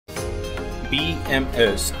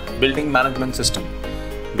BMS, Building Management System.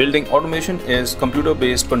 Building automation is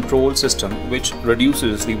computer-based control system which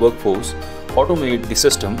reduces the workforce, automate the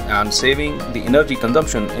system and saving the energy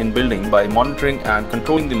consumption in building by monitoring and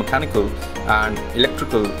controlling the mechanical and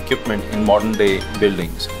electrical equipment in modern day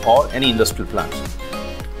buildings or any industrial plants.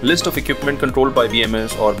 List of equipment controlled by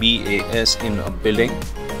BMS or BAS in a building.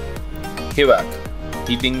 HVAC,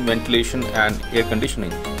 heating, ventilation and air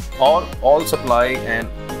conditioning, or all supply and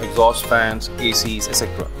exhaust fans, ACs,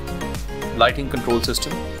 etc. Lighting control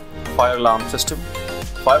system, fire alarm system,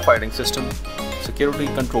 firefighting system, security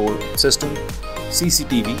control system,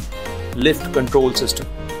 CCTV, lift control system,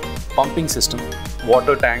 pumping system,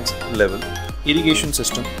 water tanks level, irrigation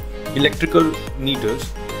system, electrical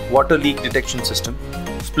meters, water leak detection system,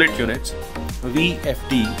 split units,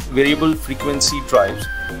 VFD, variable frequency drives,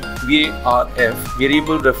 VARF,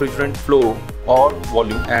 variable refrigerant flow or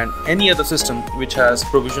volume, and any other system which has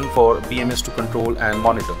provision for BMS to control and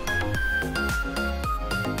monitor.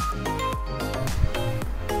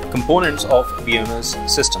 Components of BMS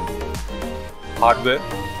system. Hardware,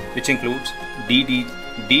 which includes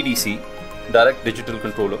DDC, direct digital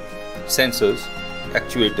controller, sensors,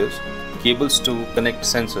 actuators, cables to connect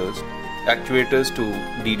sensors, actuators to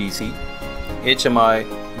DDC, HMI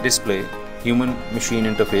display, human machine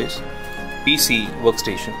interface, PC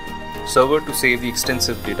workstation, server to save the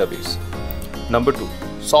extensive database. Number 2,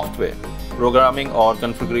 software, programming or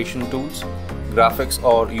configuration tools, graphics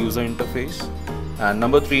or user interface. And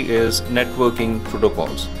number 3 is networking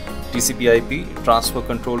protocols, TCP/IP, transfer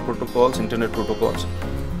control protocols, internet protocols,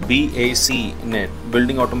 BAC net,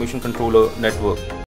 building automation controller network.